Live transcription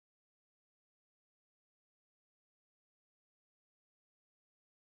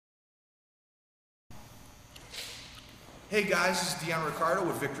Hey guys, this is Deon Ricardo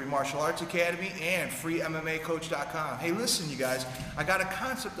with Victory Martial Arts Academy and FreeMMACoach.com. Hey listen you guys, I got a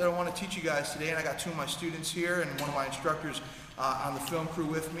concept that I want to teach you guys today, and I got two of my students here and one of my instructors on the film crew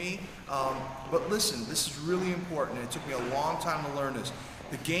with me. But listen, this is really important, and it took me a long time to learn this.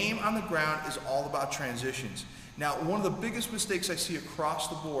 The game on the ground is all about transitions. Now, one of the biggest mistakes I see across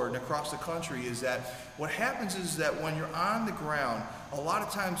the board and across the country is that what happens is that when you're on the ground, a lot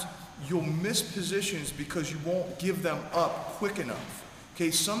of times you'll miss positions because you won't give them up quick enough.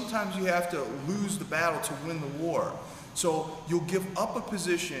 Okay, sometimes you have to lose the battle to win the war. So you'll give up a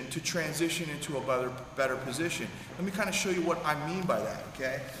position to transition into a better position. Let me kind of show you what I mean by that,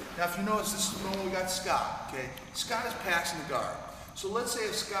 okay? Now, if you notice, this is when we got Scott, okay? Scott is passing the guard. So let's say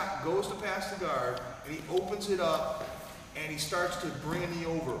if Scott goes to pass the guard and he opens it up and he starts to bring a knee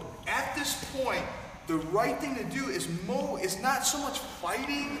over. At this point, the right thing to do is Mo is not so much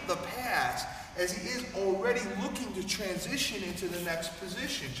fighting the pass as he is already looking to transition into the next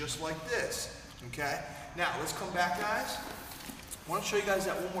position, just like this, okay? Now, let's come back, guys. I want to show you guys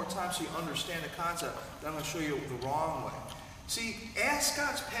that one more time so you understand the concept. Then I'm going to show you the wrong way. See, as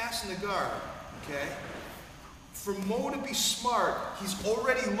Scott's passing the guard, okay, for Mo to be smart, he's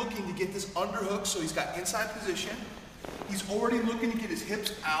already looking to get this underhook, so he's got inside position. He's already looking to get his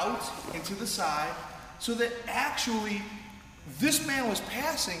hips out and to the side, so that actually this man was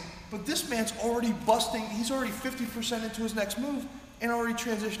passing, but this man's already busting, he's already 50% into his next move and already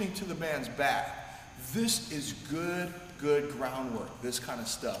transitioning to the man's back. This is good groundwork, this kind of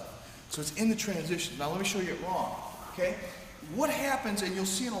stuff. So it's in the transitions. Now let me show you it wrong, okay? What happens, and you'll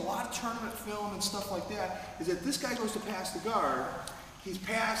see in a lot of tournament film and stuff like that, is that this guy goes to pass the guard, he's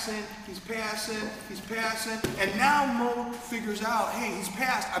passing, and now Mo figures out, hey, he's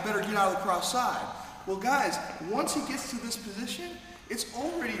passed, I better get out of the cross side. Well guys, once he gets to this position, it's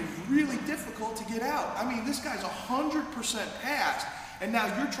already really difficult to get out. I mean, this guy's 100% passed, and now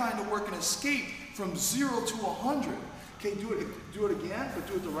you're trying to work an escape from 0 to 100. Okay, do it again, but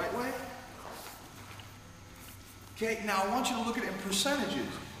do it the right way. Okay, now I want you to look at it in percentages.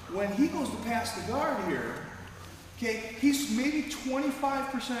 When he goes to pass the guard here, okay, he's maybe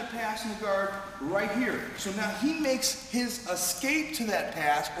 25% passing the guard right here. So now he makes his escape to that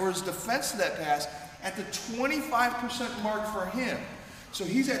pass, or his defense to that pass, at the 25% mark for him. So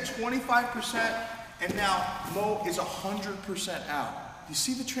he's at 25%, and now Mo is 100% out. You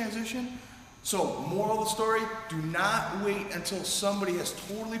see the transition? So, moral of the story, do not wait until somebody has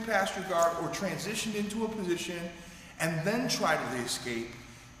totally passed your guard or transitioned into a position and then try to escape.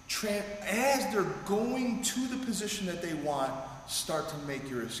 As they're going to the position that they want, start to make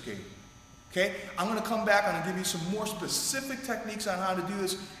your escape. Okay? I'm going to come back and I'll give you some more specific techniques on how to do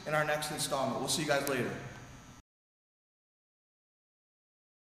this in our next installment. We'll see you guys later.